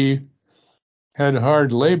 and she had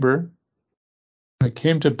hard labor. It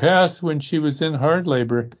came to pass when she was in hard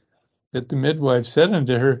labor that the midwife said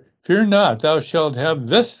unto her, "Fear not, thou shalt have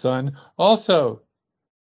this son also."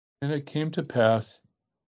 And it came to pass,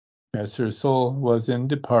 as her soul was in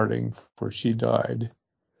departing, for she died.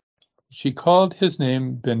 She called his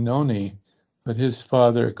name Benoni, but his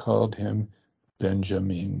father called him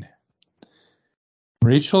Benjamin.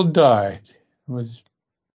 Rachel died, was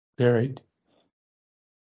buried.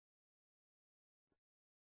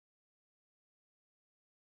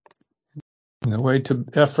 On the way to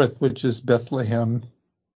Ephrath, which is Bethlehem.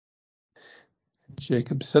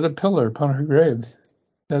 Jacob set a pillar upon her grave.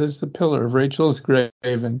 That is the pillar of Rachel's grave,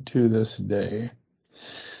 and to this day.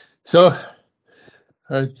 So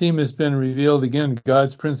our theme has been revealed again.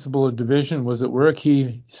 God's principle of division was at work.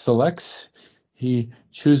 He selects, he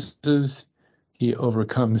chooses, he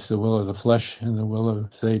overcomes the will of the flesh and the will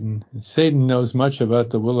of Satan. Satan knows much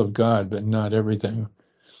about the will of God, but not everything.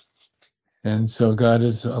 And so God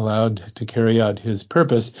is allowed to carry out his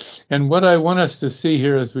purpose. And what I want us to see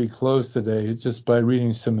here as we close today, just by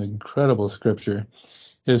reading some incredible scripture,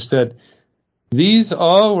 is that these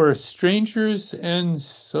all were strangers and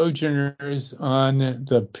sojourners on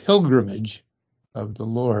the pilgrimage of the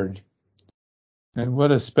Lord. And what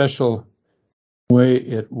a special way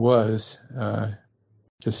it was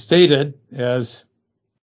to state it as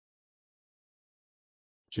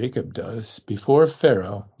Jacob does before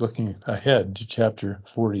Pharaoh, looking ahead to chapter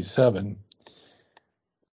 47.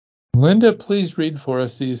 Linda, please read for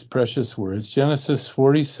us these precious words, Genesis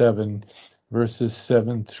 47, verses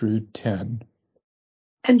 7 through 10.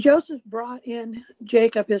 And Joseph brought in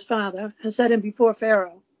Jacob his father, and set him before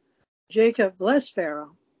Pharaoh. Jacob blessed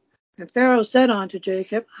Pharaoh. And Pharaoh said unto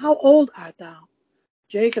Jacob, How old art thou?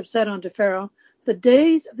 Jacob said unto Pharaoh, The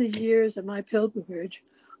days of the years of my pilgrimage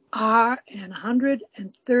are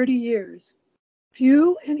 130 years.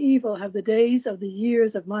 Few and evil have the days of the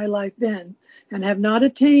years of my life been, and have not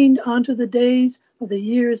attained unto the days of the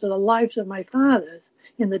years of the lives of my fathers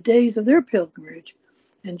in the days of their pilgrimage.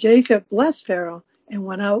 And Jacob blessed Pharaoh and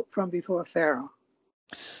went out from before Pharaoh.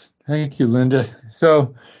 Thank you, Linda.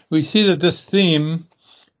 So we see that this theme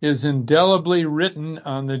is indelibly written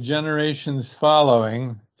on the generations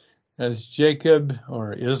following as Jacob,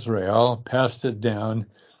 or Israel, passed it down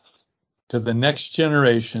to the next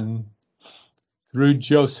generation through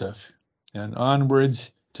Joseph and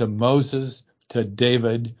onwards to Moses, to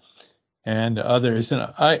David, and others. And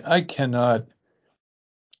I cannot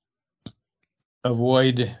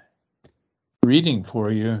avoid reading for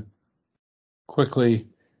you quickly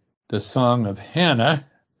the Song of Hannah.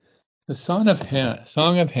 The Song of Hannah,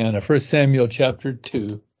 1 Samuel chapter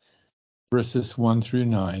 2, verses 1 through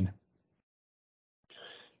 9.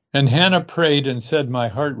 And Hannah prayed and said, My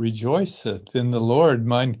heart rejoiceth in the Lord.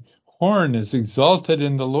 Mine horn is exalted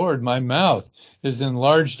in the Lord. My mouth is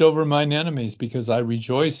enlarged over mine enemies, because I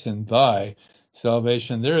rejoice in thy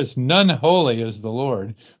salvation. There is none holy as the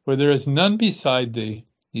Lord, for there is none beside thee,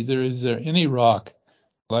 neither is there any rock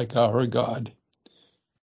like our God.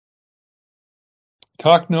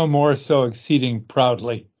 Talk no more so exceeding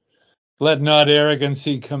proudly. Let not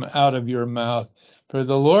arrogancy come out of your mouth. For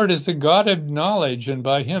the Lord is a God of knowledge, and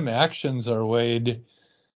by him actions are weighed.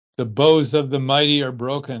 The bows of the mighty are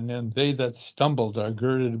broken, and they that stumbled are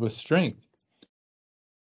girded with strength.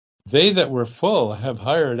 They that were full have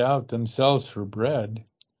hired out themselves for bread.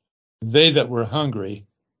 They that were hungry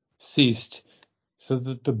ceased, so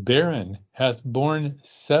that the barren hath borne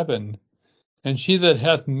 7, and she that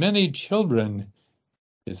hath many children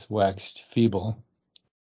is waxed feeble.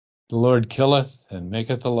 The Lord killeth and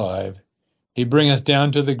maketh alive. He bringeth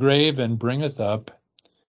down to the grave and bringeth up.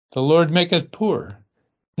 The Lord maketh poor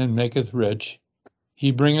and maketh rich.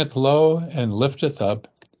 He bringeth low and lifteth up.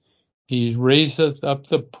 He raiseth up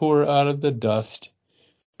the poor out of the dust,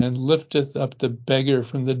 and lifteth up the beggar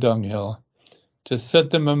from the dunghill, to set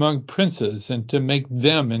them among princes, and to make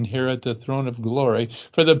them inherit the throne of glory.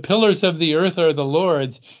 For the pillars of the earth are the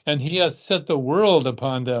Lord's, and he hath set the world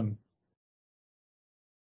upon them.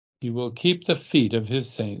 He will keep the feet of his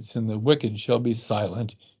saints, and the wicked shall be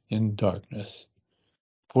silent in darkness.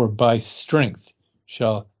 For by strength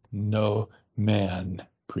shall no man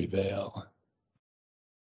prevail.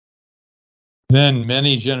 Then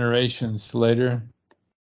many generations later,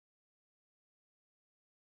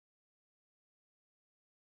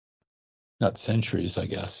 not centuries, I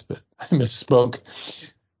guess, but I misspoke.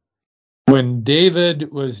 When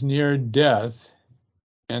David was near death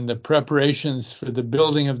and the preparations for the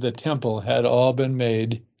building of the temple had all been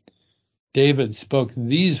made, David spoke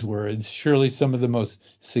these words, surely some of the most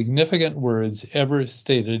significant words ever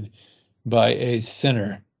stated by a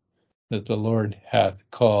sinner that the Lord hath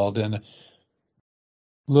called. And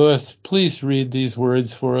Louis, please read these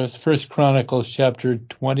words for us. 1 Chronicles chapter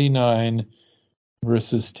 29,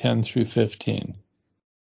 verses 10 through 15.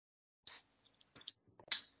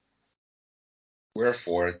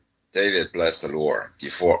 Wherefore David blessed the Lord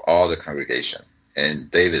before all the congregation. And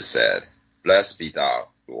David said, Blessed be thou,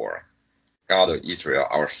 Lord, God of Israel,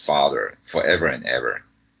 our Father, forever and ever.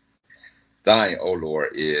 Thine, O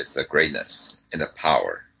Lord, is the greatness, and the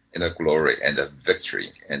power, and the glory, and the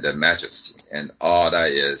victory, and the majesty, and all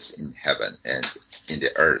that is in heaven and in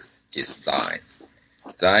the earth is thine.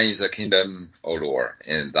 Thine is the kingdom, O Lord,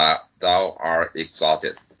 and thou art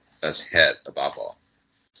exalted as head above all.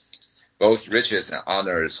 Both riches and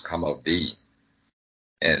honors come of thee,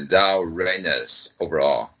 and thou reignest over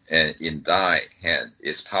all, and in thy hand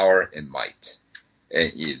is power and might,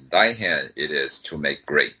 and in thy hand it is to make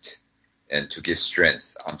great, and to give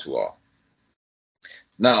strength unto all.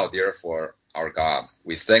 Now, therefore, our God,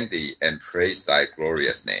 we thank thee and praise thy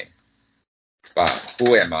glorious name. But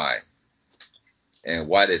who am I, and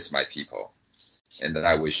what is my people, and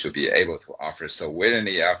that we should be able to offer so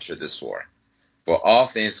willingly after this war? For all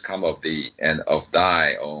things come of thee, and of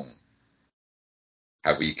thy own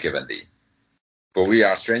have we given thee. For we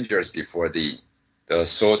are strangers before thee, the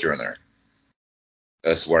sojourner,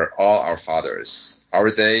 as were all our fathers. Our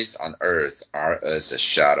days on earth are as a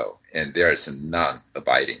shadow, and there is none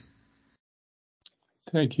abiding.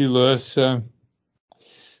 Thank you, Louis.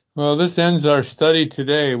 Well, this ends our study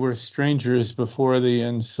today. We're strangers before thee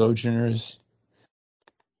and sojourners,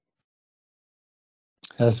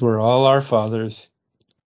 as were all our fathers.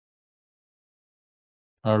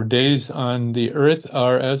 Our days on the earth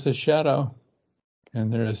are as a shadow,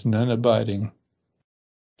 and there is none abiding.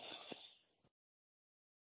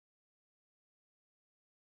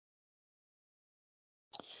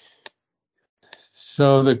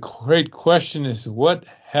 So the great question is, what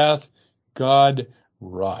hath God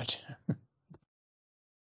wrought?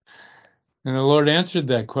 And the Lord answered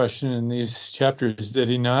that question in these chapters, did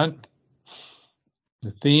he not?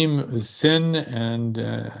 The theme is sin and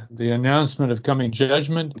the announcement of coming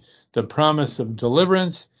judgment, the promise of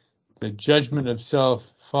deliverance, the judgment of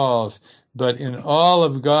self falls. But in all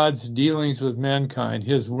of God's dealings with mankind,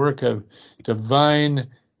 his work of divine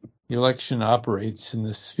election operates in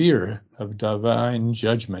the sphere of divine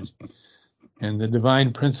judgment. And the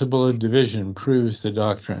divine principle of division proves the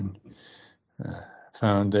doctrine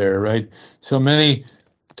found there, right? So many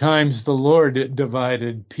times the Lord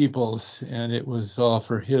divided peoples, and it was all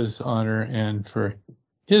for his honor and for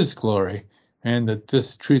his glory, and that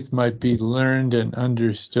this truth might be learned and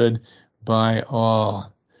understood by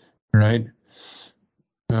all, right?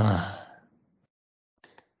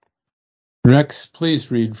 Rex, please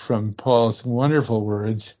read from Paul's wonderful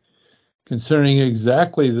words concerning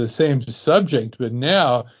exactly the same subject, but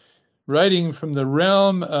now writing from the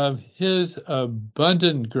realm of his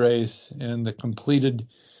abundant grace and the completed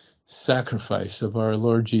sacrifice of our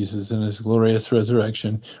Lord Jesus and his glorious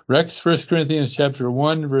resurrection. Rex, 1 Corinthians chapter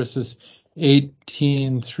 1, verses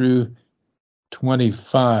 18 through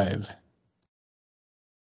 25.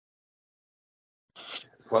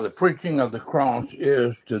 For the preaching of the cross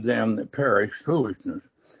is to them that perish foolishness,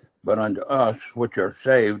 but unto us which are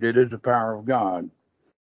saved it is the power of God.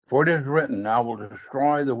 For it is written, I will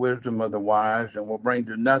destroy the wisdom of the wise, and will bring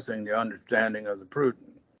to nothing the understanding of the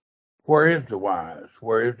prudent. Where is the wise?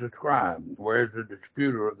 Where is the scribe? Where is the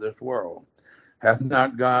disputer of this world? Hath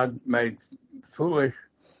not God made foolish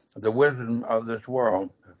the wisdom of this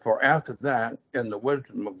world? For after that, in the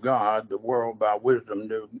wisdom of God, the world by wisdom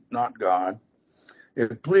knew not God.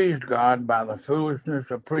 It pleased God by the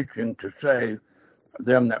foolishness of preaching to save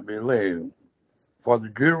them that believe. For the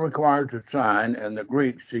Jew requires a sign, and the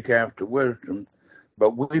Greek seek after wisdom.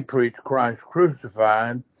 But we preach Christ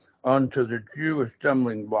crucified, unto the Jew a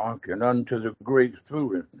stumbling block, and unto the Greeks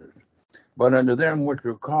foolishness. But unto them which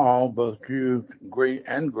are called, both Jews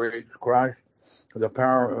and Greeks, Christ the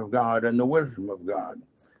power of God and the wisdom of God.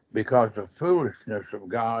 Because the foolishness of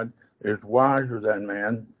God is wiser than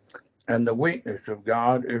man, and the weakness of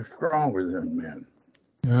God is stronger than men.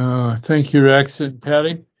 Thank you, Rex. And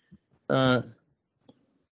Patty, can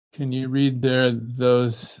you read there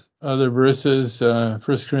those other verses, 1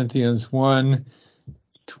 Corinthians 1,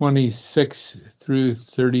 26 through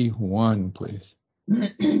 31, please?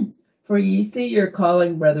 For ye see your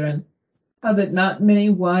calling, brethren, how that not many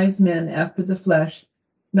wise men after the flesh,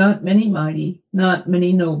 not many mighty, not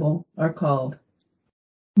many noble, are called.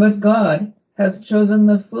 But God hath chosen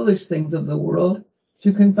the foolish things of the world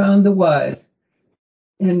to confound the wise,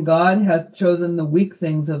 and God hath chosen the weak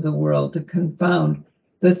things of the world to confound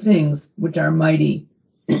the things which are mighty,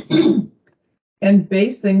 and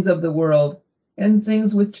base things of the world, and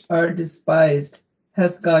things which are despised,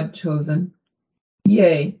 hath God chosen,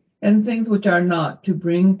 yea, and things which are not, to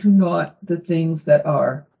bring to naught the things that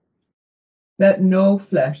are, that no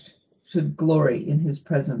flesh should glory in his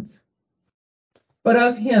presence. But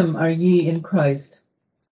of him are ye in Christ,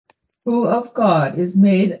 who of God is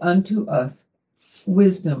made unto us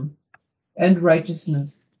wisdom, and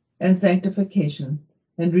righteousness, and sanctification,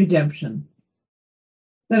 and redemption,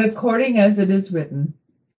 that according as it is written,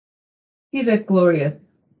 he that glorieth,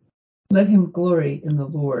 let him glory in the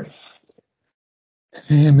Lord.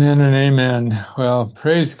 Amen and amen. Well,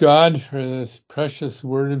 praise God for this precious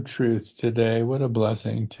word of truth today. What a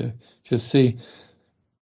blessing to see,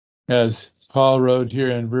 as Paul wrote here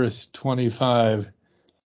in verse 25,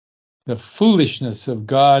 the foolishness of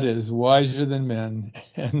God is wiser than men,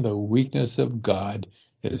 and the weakness of God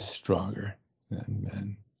is stronger than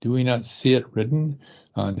men. Do we not see it written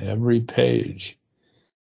on every page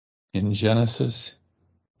in Genesis?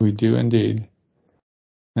 We do indeed.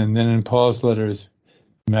 And then in Paul's letters,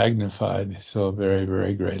 magnified so very,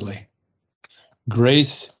 very greatly.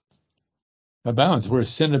 Grace abounds. Where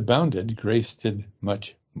sin abounded, grace did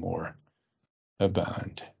much more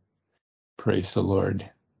abound. Praise the Lord.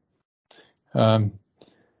 Oh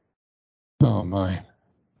my.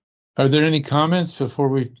 Are there any comments before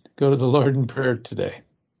we go to the Lord in prayer today?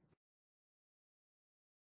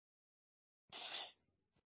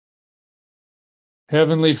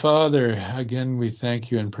 Heavenly Father, again we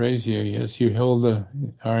thank you and praise you. Yes, you hold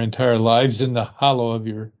our entire lives in the hollow of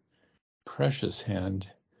your precious hand.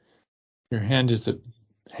 Your hand is a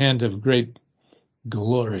hand of great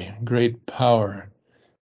glory, great power,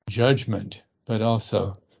 judgment, but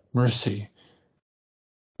also mercy,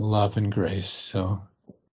 love, and grace. So,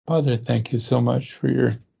 Father, thank you so much for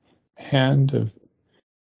your hand of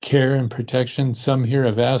care and protection. Some here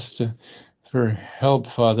have asked for help,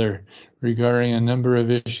 Father, regarding a number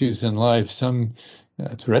of issues in life, some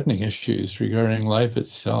threatening issues regarding life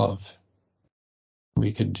itself.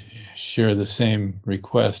 We could share the same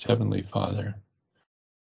request, Heavenly Father.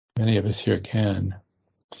 Many of us here can.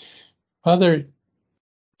 Father,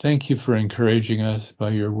 thank you for encouraging us by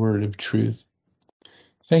your word of truth.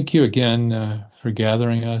 Thank you again for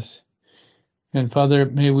gathering us. And Father,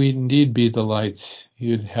 may we indeed be the lights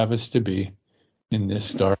you'd have us to be in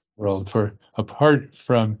this dark world. For apart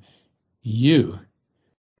from you,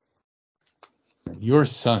 your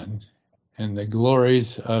Son, and the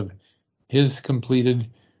glories of his completed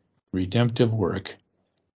redemptive work,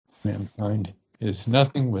 mankind is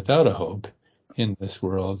nothing without a hope in this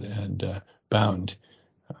world and bound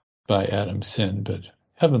by Adam's sin. But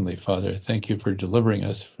Heavenly Father, thank you for delivering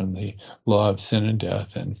us from the law of sin and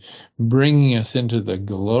death and bringing us into the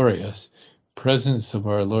glorious presence of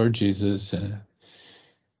our Lord Jesus,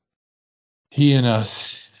 he and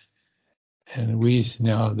us, and we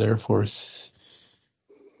now therefore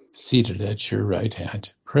seated at your right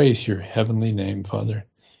hand. Praise your heavenly name, Father.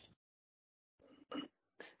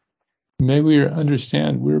 May we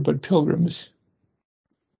understand we're but pilgrims,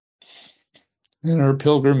 and our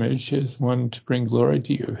pilgrimage is one to bring glory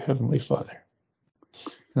to you, Heavenly Father.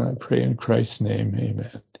 And I pray in Christ's name,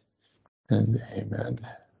 amen and amen.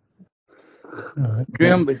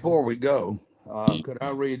 Jim, before we go, could I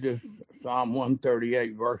read this Psalm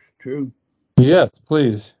 138, verse 2? Yes,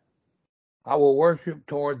 please. I will worship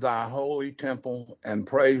toward thy holy temple and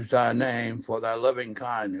praise thy name for thy loving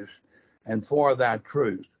kindness and for thy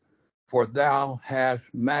truth, for thou hast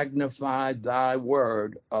magnified thy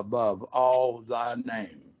word above all thy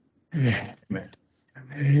name. Amen.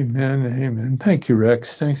 Amen, amen. Thank you,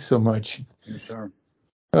 Rex. Thanks so much. Yes, sir.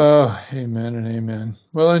 Oh, amen and amen.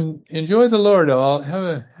 Well, enjoy the Lord all.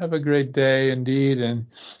 Have a great day indeed, and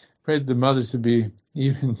pray that the mothers would be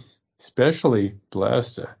even especially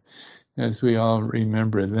blessed as we all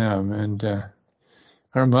remember them and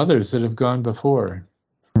our mothers that have gone before.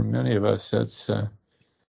 For many of us, that's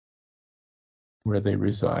where they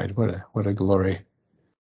reside. What a glory!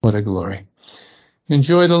 What a glory!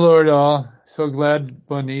 Enjoy the Lord all. So glad,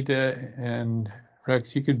 Bonita and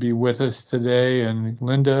Rex, you could be with us today, and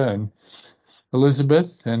Linda and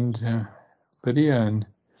Elizabeth and Lydia and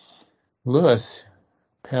Lewis,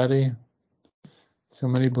 Patty. So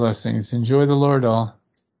many blessings. Enjoy the Lord all.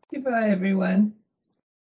 Goodbye, everyone.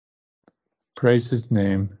 Praise his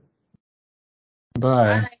name.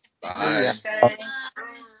 Bye. Bye. Bye.